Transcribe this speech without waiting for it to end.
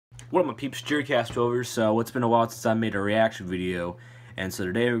What up, my peeps? Jerrycast over. So it's been a while since I made a reaction video, and so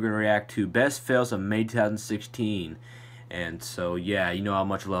today we're going to react to best fails of May 2016. And so yeah, you know how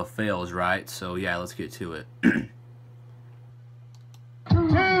much I love fails, right? So yeah, let's get to it. 2,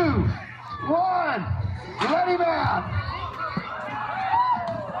 1, ready now.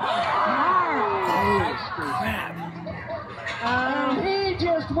 Oh crap! He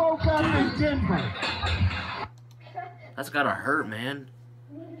just woke up in Denver. That's gotta hurt, man.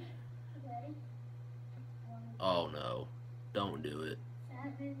 Oh no, don't do it.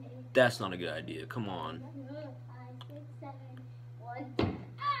 That's not a good idea. Come on.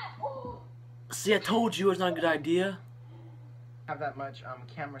 See, I told you it's not a good idea. Have that much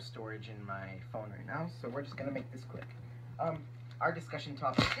camera storage in my phone right now, so we're just gonna make this quick. Our discussion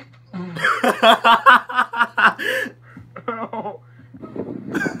topic.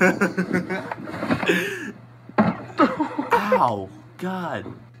 Ow,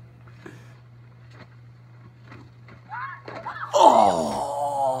 God.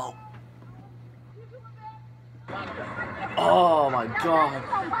 Oh. Oh my God.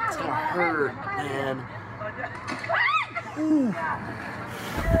 It's gonna hurt, man. Ooh.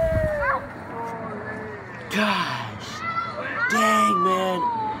 Gosh. Dang, man.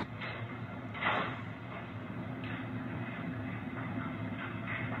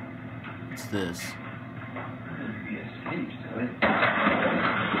 What's this?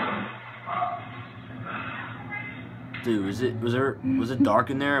 Dude, was it dark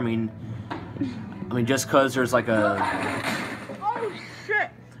in there? I mean just cause there's like a... Oh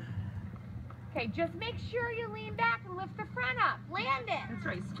shit! Okay, just make sure you lean back and lift the front up. Land it. That's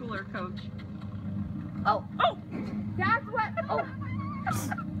right, schooler coach. Oh, oh, that's what. Oh.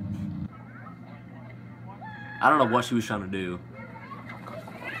 I don't know what she was trying to do.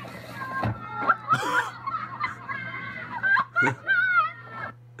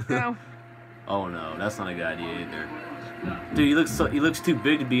 No. Oh no, that's not a good idea either. Dude, he looks too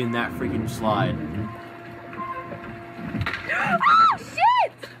big to be in that freaking slide. Oh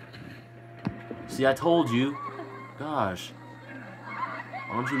shit! See, I told you. Gosh.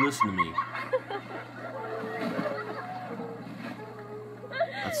 Why don't you listen to me?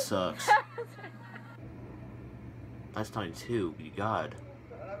 That sucks. That's 92. God.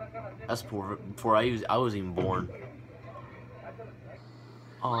 That's before I was even born.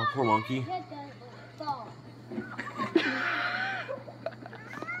 Oh, poor monkey.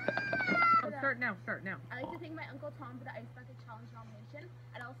 Start now. I'd like to thank my Uncle Tom for the Ice Bucket Challenge nomination.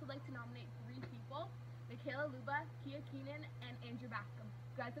 I'd also like to nominate 3 people: Michaela Luba, Kia Keenan, and Andrew Bascom.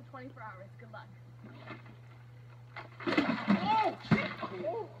 You guys have 24 hours. Good luck. Oh, shit.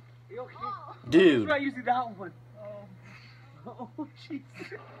 Oh, you okay? Dude. Try using that one. Oh, jeez.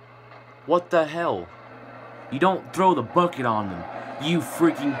 What the hell? You don't throw the bucket on them. You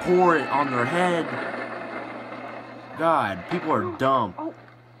freaking pour it on their head. God, people are dumb.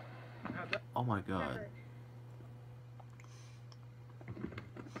 Oh my God.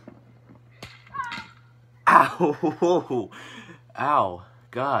 Ow. Ow.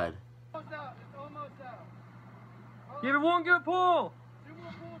 God. Give it one good pull.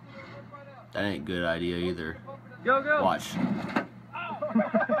 That ain't a good idea either. Go, go. Watch.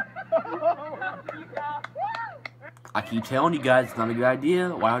 I keep telling you guys it's not a good idea.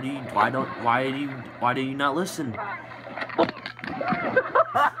 Why do you not listen?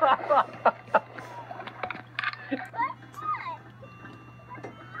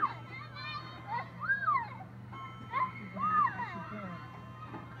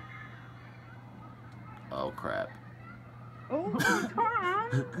 Oh crap.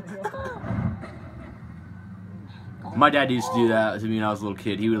 My dad used to do that to me when I was a little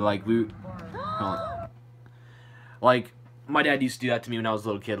kid. He would like my dad used to do that to me when I was a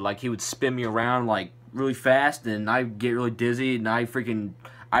little kid. Like, he would spin me around like really fast, and I'd get really dizzy, and I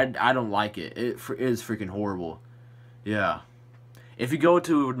don't like it. It is freaking horrible. Yeah. If you go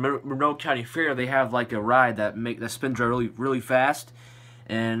to Monroe County Fair, they have like a ride that spins really fast,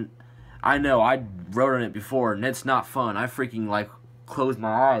 and I know I rode on it before, and it's not fun. I freaking like closed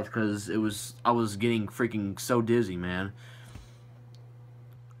my eyes because I was getting freaking so dizzy, man.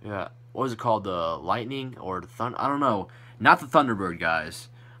 Yeah. What was it called? The Lightning or the Thunder? I don't know. Not the Thunderbird, guys.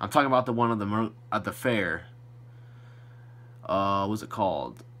 I'm talking about the one at the fair. What's it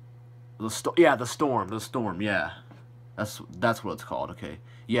called? The Storm. The Storm. Yeah, that's what it's called. Okay.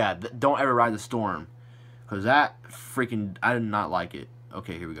 Yeah. Don't ever ride the Storm, cause that freaking I did not like it.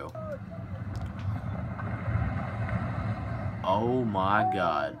 Okay, here we go. Oh my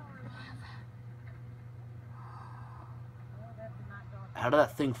God. How did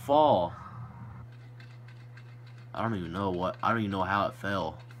that thing fall? I don't even know how it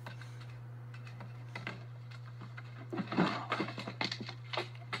fell.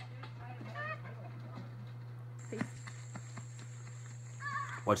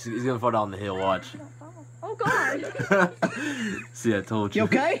 Watch, he's gonna fall down the hill. Watch. Oh God! See, I told you. You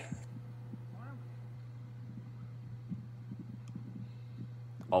okay?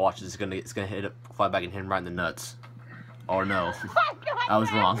 Oh, watch, it's gonna hit it, fly back and hit him right in the nuts. Oh no, I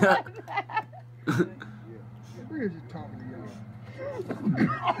was wrong. Where is it, Tommy?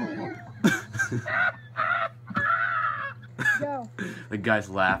 Go. The guy's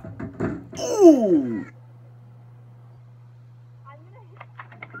laugh. Ooh! I'm gonna hit.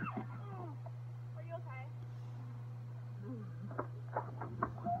 Are you okay?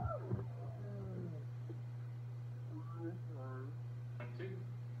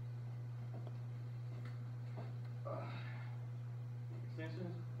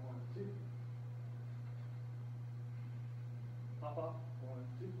 Extensions, 1, 2. Pop off, 1,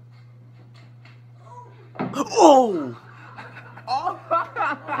 2. Oh!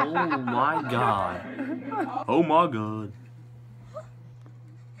 Oh my god. Oh my god.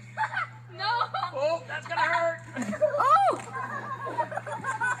 No! Oh, that's gonna hurt. Oh!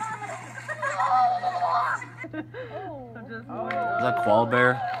 Just Is that koala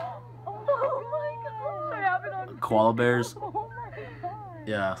bear? Oh my god! I have it on. Koala bears? Oh my god.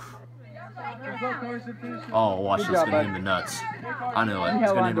 Yeah. Oh, watch, it's gonna hit him in the nuts. I know it.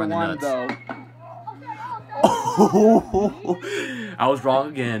 It's gonna hit him right in the nuts. Oh, I was wrong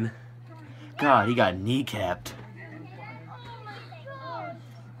again. God, he got kneecapped.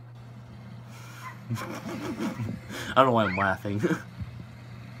 I don't know why I'm laughing.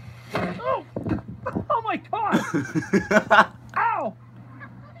 Oh my god! Ow!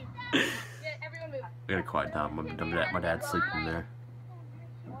 Yeah, everyone move. We gotta quiet down. My dad's sleeping there.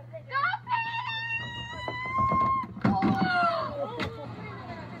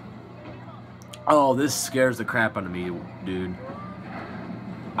 Oh, this scares the crap out of me, dude.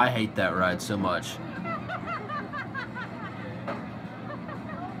 I hate that ride so much.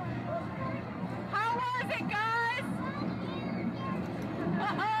 How was it, guys?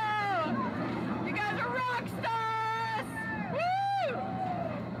 Oh, you guys are rock stars! Woo!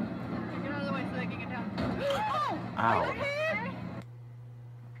 Get out of the way so they can get down. Oh, Ow.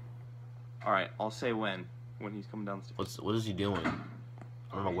 Alright, I'll say when he's coming down the stairs. What is he doing?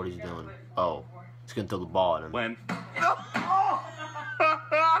 I don't know what he's doing. Oh, he's gonna throw the ball at him. When?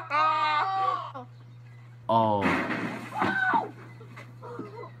 Oh.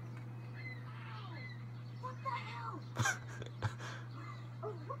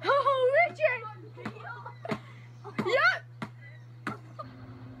 Oh, Richard! Yeah!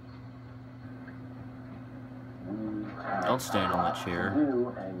 Don't stand on that chair.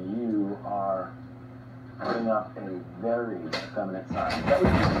 You and you are putting up a very feminine sign.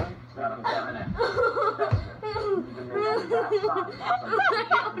 Not feminine. I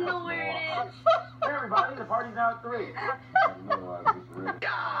don't know where it is. Hey everybody, the party's now at 3.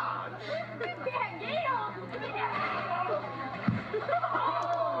 We can't get him.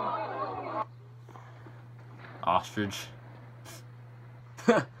 Ostrich.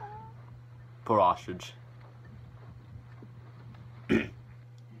 Poor ostrich.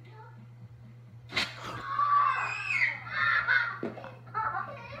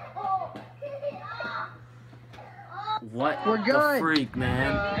 What We're the good. freak,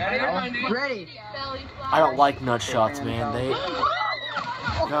 man? Ready. I don't like nut shots, man. They,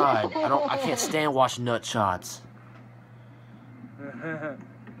 God, I can't stand watching nut shots. We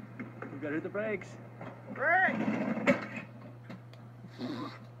gotta hit the brakes. Oh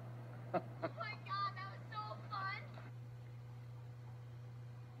my god, that was so fun.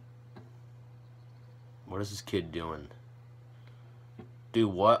 What is this kid doing?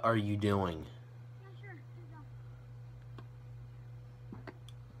 Dude, what are you doing?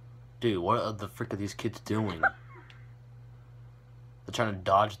 Dude, what the frick are these kids doing? They're trying to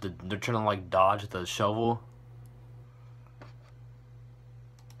dodge they're trying to like dodge the shovel.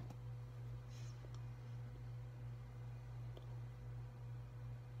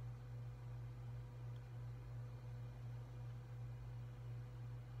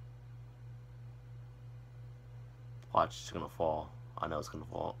 Watch, it's gonna fall. I know it's gonna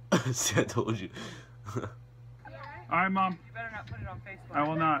fall. See, I told you. Alright, Mom. You better not put it on Facebook. I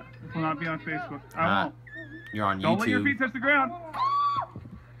will not. It will not be on Facebook. I Ah, won't. You're on Don't let your YouTube. feet touch the ground.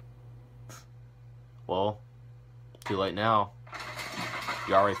 Well, too late now.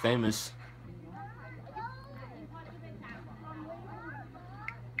 You're already famous.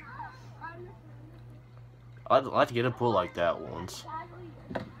 I'd like to get a pool like that once.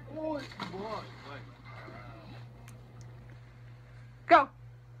 Go.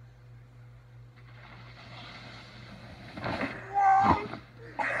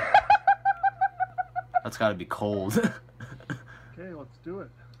 That's gotta be cold. Okay, let's do it.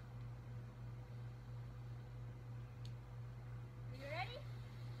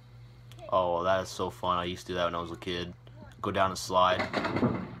 Oh, that is so fun. I used to do that when I was a kid. Go down a slide.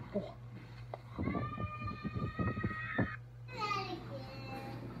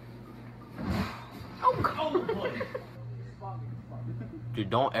 Dude,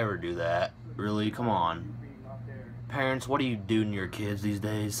 don't ever do that. Really? Come on. Parents, what are you doing to your kids these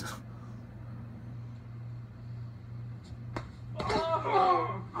days?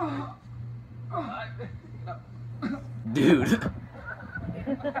 Dude.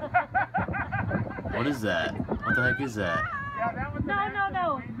 What is that? What the heck is that?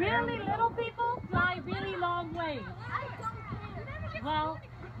 No. Really little people fly really long ways. Well,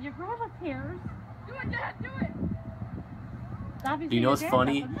 your grandma cares. Do it, Dad, do it. Obviously, You know what's your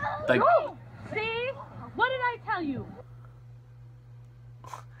funny? grandma- Like, See? What did I tell you?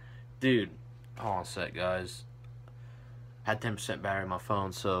 dude, hold on a sec, guys. Had 10% battery on my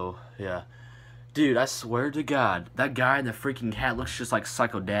phone, so yeah. Dude, I swear to God, that guy in the freaking hat looks just like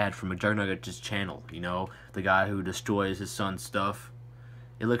Psycho Dad from McJuggerNugget's channel, you know? The guy who destroys his son's stuff.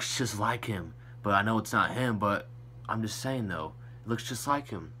 It looks just like him. But I know it's not him, but I'm just saying, though. It looks just like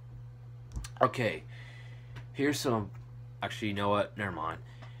him. Okay. Here's some... Actually, you know what? Never mind.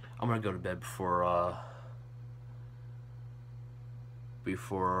 I'm gonna go to bed before, I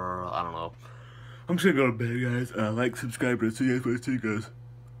don't know. I'm just gonna go to bed, guys. Like, subscribe, and see you guys.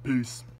 Peace.